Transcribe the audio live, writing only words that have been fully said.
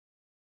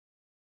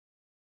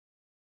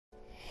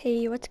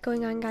Hey, what's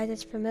going on, guys?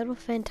 It's Formidable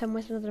Phantom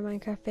with another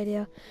Minecraft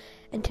video,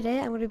 and today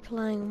I'm going to be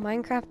playing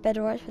Minecraft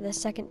Bedwars for the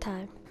second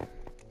time.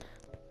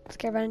 Let's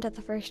get right into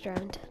the first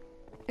round.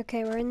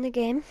 Okay, we're in the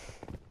game.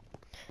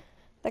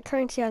 The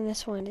currency on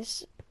this one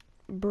is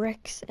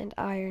bricks and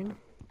iron.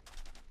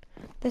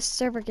 This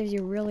server gives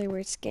you really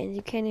weird skins.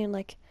 You can't even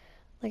like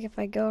if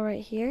I go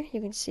right here,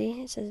 you can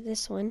see it says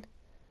this one,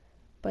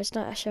 but it's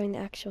not showing the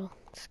actual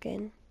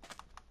skin.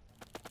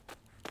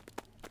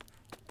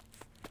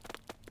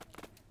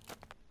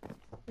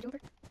 Over.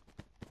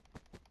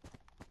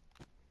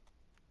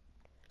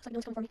 Looks like no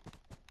one's coming for me.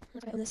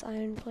 Looks like I own this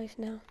iron place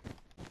now.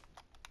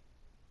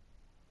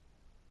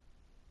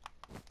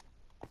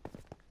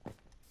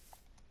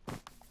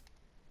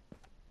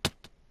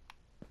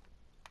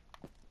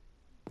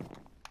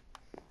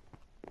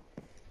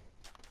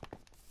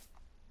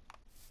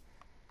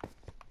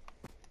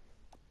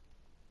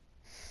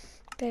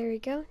 There we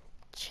go.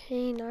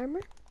 Chain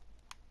armor.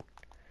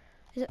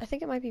 I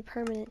think it might be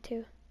permanent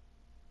too.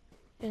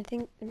 And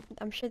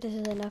I'm sure this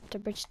is enough to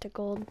bridge to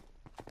gold.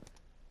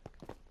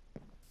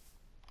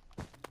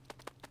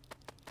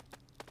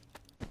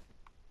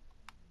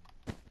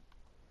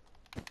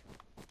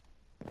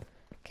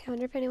 Okay, I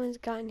wonder if anyone's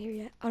gotten here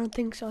yet. I don't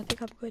think so. I think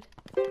I'm good.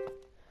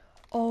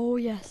 Oh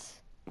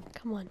yes.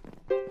 Come on.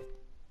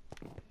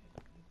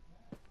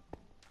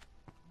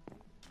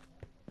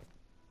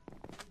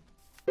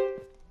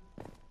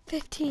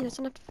 $15. That's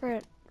enough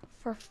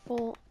for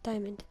full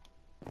diamond.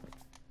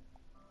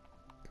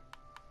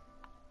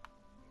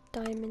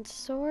 Diamond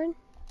sword.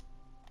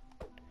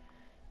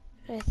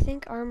 And I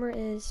think armor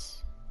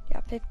is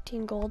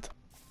 15 gold.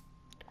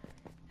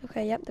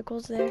 Okay, yep, the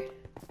gold's there.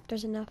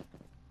 There's enough.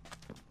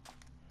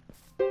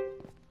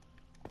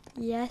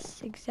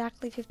 Yes,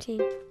 exactly 15.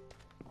 That's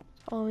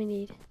all we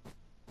need.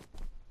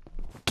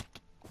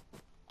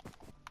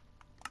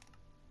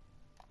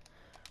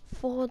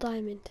 Full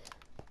diamond.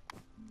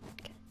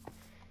 Okay.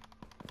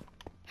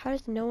 How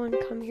does no one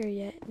come here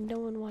yet? No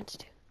one wants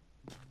to.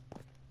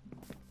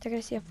 They're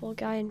gonna see a full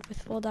guy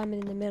with full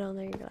diamond in the middle, and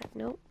they're gonna be like,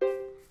 nope.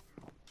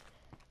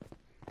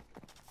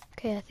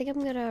 Okay, I think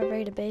I'm gonna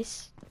raid a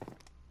base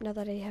now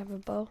that I have a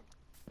bow.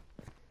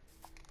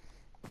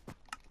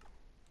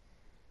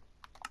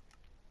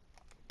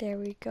 There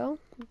we go.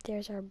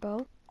 There's our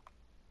bow.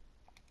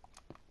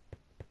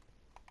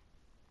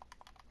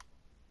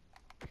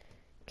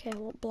 Okay,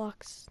 what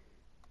blocks?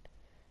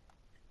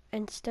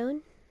 And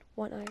stone,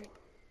 1 iron.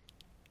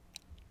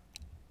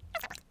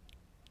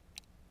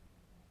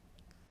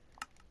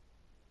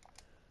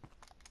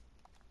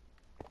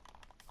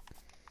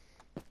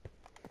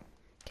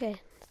 Okay,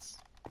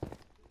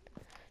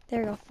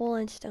 there we go, full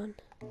endstone.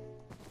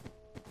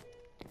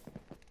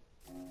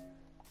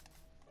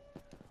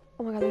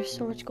 Oh my god, there's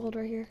so much gold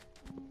right here.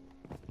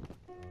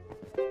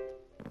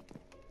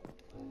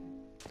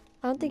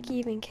 I don't think he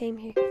even came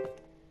here.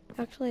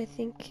 Actually, I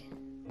think...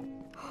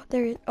 Oh,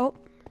 there he is. Oh!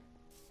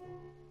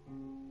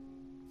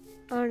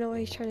 I don't know what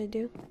he's trying to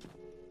do.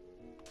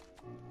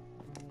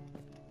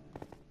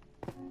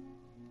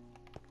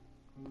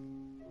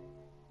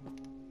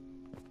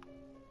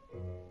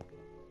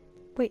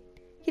 Wait,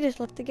 he just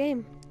left the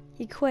game.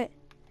 He quit.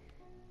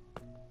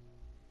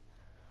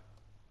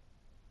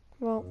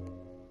 Well,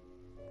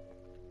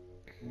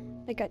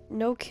 I got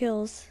no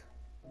kills,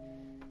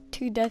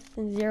 2 deaths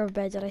and 0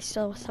 beds, and I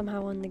still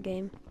somehow won the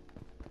game.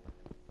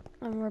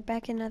 And we're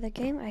back in another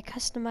game. I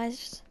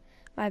customized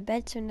my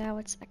bed, so now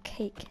it's a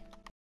cake.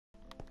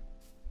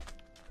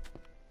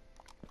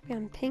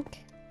 I'm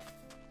pink.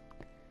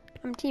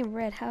 I'm team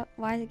red.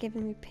 Why is it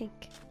giving me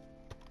pink?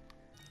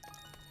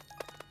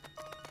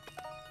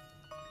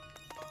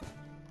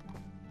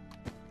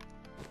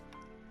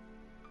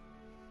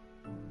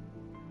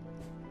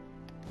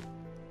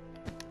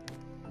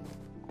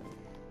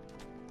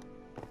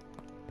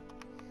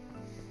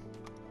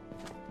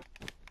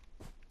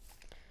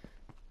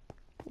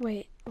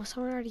 Wait, was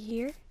someone already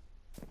here?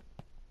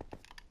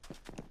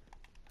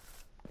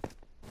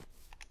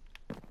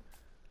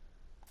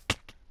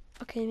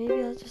 Okay, maybe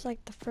that's just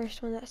like the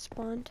first one that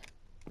spawned.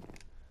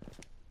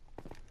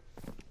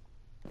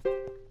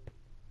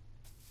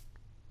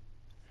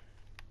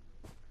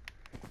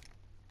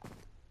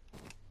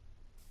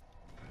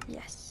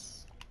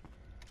 Yes.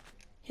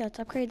 Yeah, let's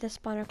upgrade the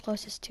spawner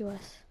closest to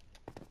us.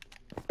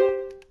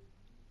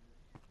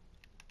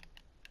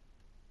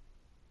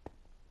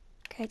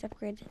 Okay, it's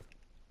upgraded.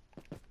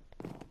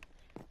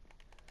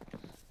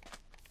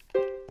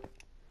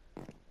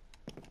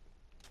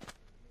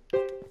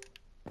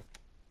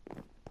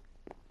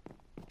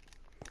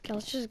 Okay,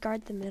 let's just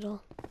guard the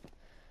middle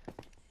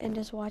and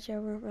just watch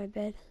over my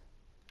bed.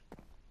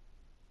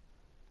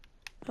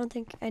 I don't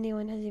think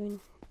anyone has even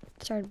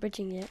started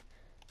bridging yet.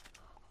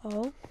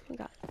 Oh, we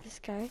got this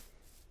guy.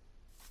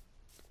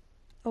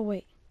 Oh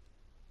wait,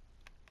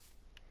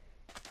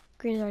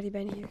 green has already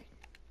been here.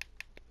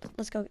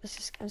 Let's go. I'm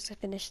just gonna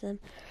finish them.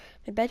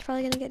 My bed's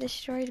probably gonna get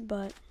destroyed,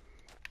 but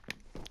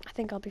I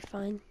think I'll be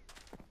fine.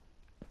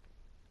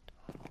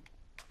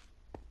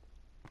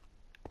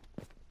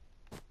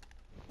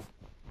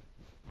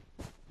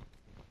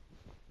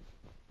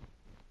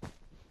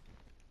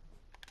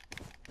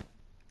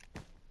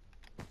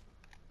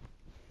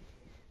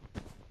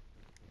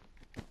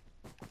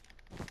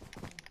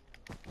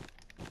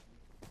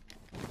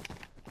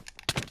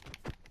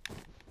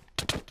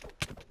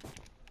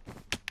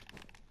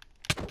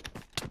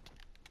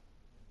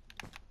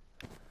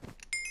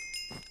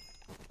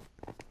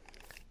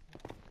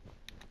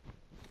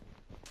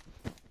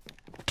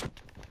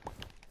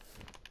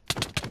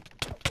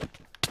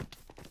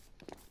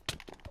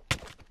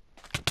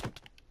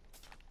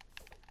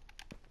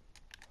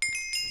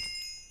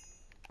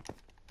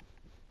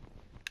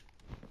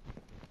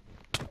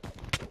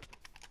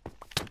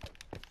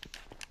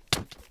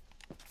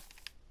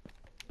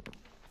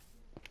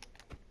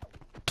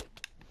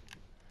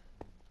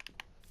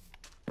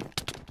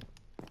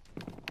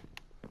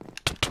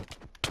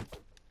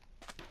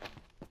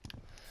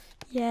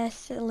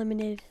 Yes,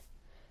 eliminated.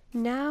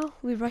 Now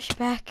we rush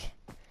back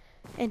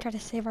and try to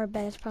save our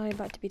bed. It's probably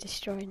about to be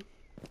destroyed.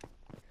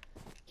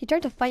 He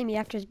tried to fight me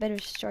after his bed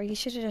was destroyed. He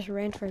should have just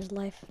ran for his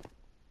life.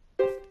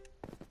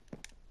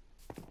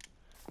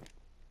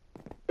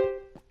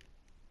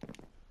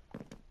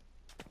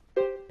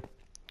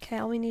 Okay,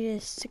 all we need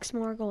is 6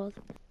 more gold.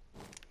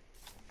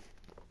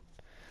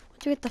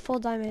 Once we get the full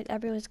diamond,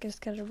 everyone's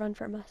just gonna run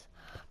from us.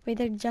 Wait,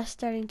 they're just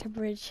starting to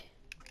bridge.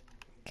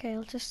 Okay,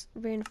 let's just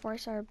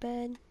reinforce our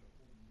bed.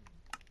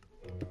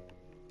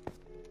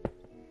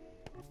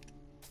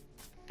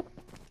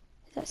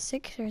 Is that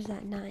 6 or is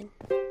that 9?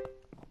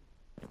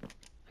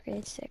 Okay,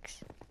 it's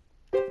 6.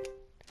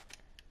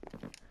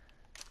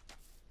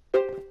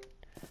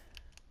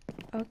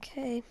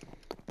 Okay,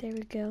 there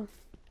we go.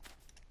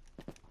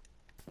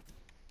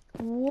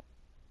 Whoa.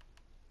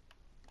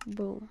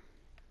 Boom.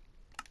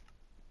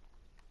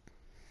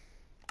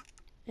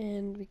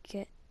 And we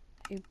get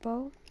a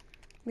bow.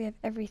 We have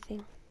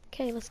everything.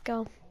 Okay, let's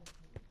go.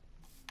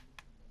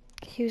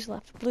 Okay, who's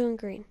left? Blue and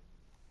green.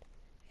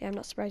 Yeah, I'm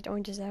not surprised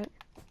orange is out.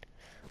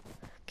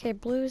 Okay,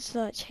 blue is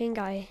the chain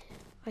guy,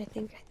 I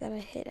think, that I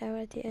hit out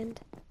at the end.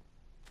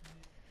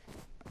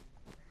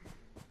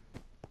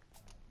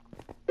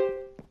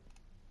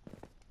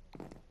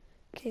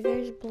 Okay,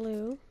 there's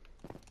blue.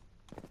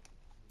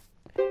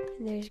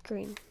 And there's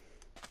green.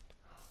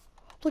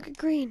 Look at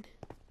green!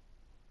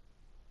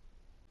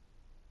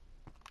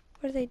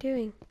 What are they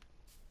doing?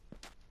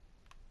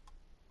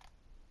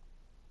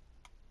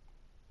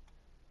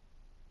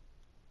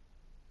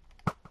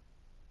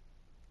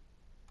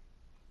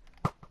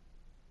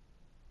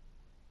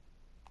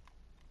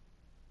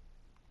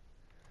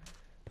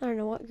 I don't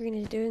know what green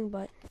is doing,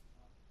 but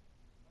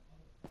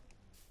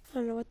I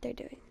don't know what they're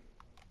doing.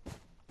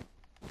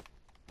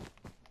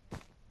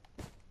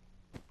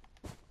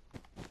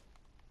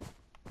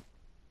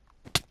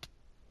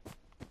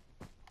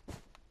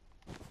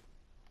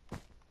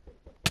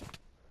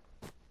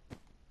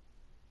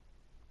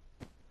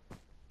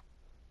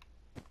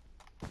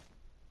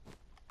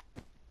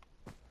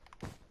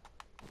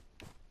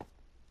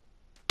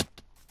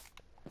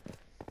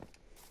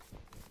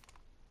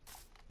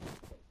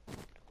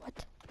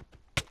 What?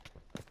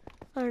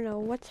 I don't know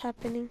what's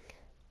happening.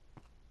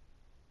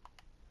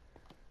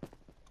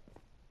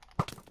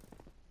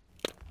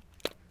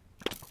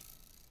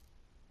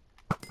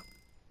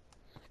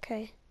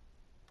 Okay.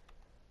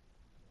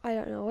 I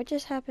don't know what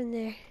just happened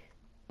there,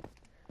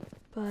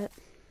 but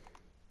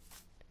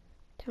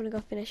time to go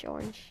finish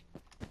orange.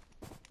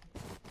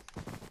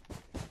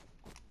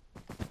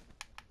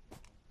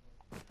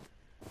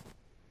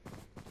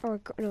 Or,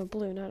 no,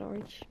 blue, not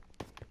orange.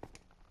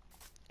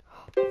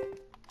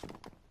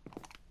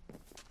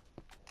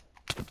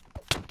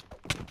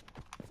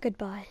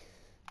 Goodbye.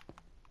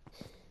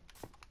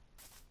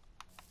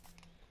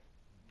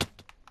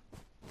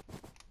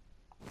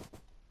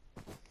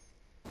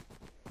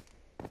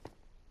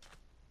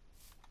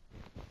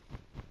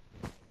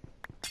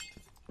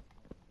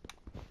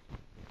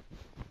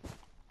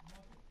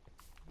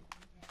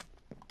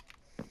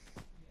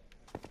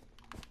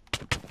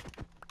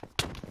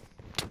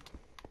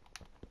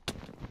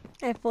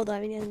 I have full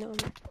diving and no armor.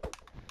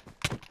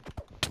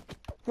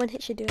 One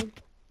hit should do him.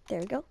 There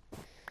we go.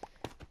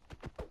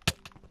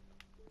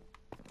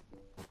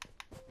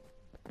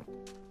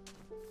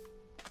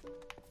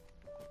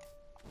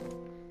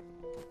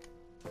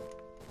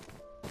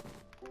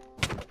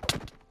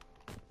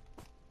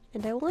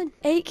 And I won.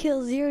 8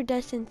 kills, 0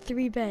 deaths, and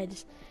 3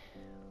 beds.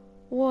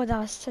 Whoa, that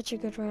was such a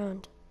good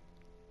round.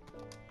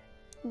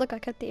 Look, I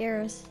cut the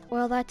arrows.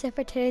 Well, that's it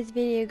for today's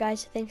video,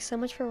 guys. Thanks so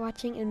much for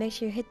watching, and make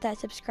sure you hit that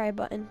subscribe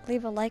button,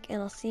 leave a like,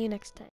 and I'll see you next time.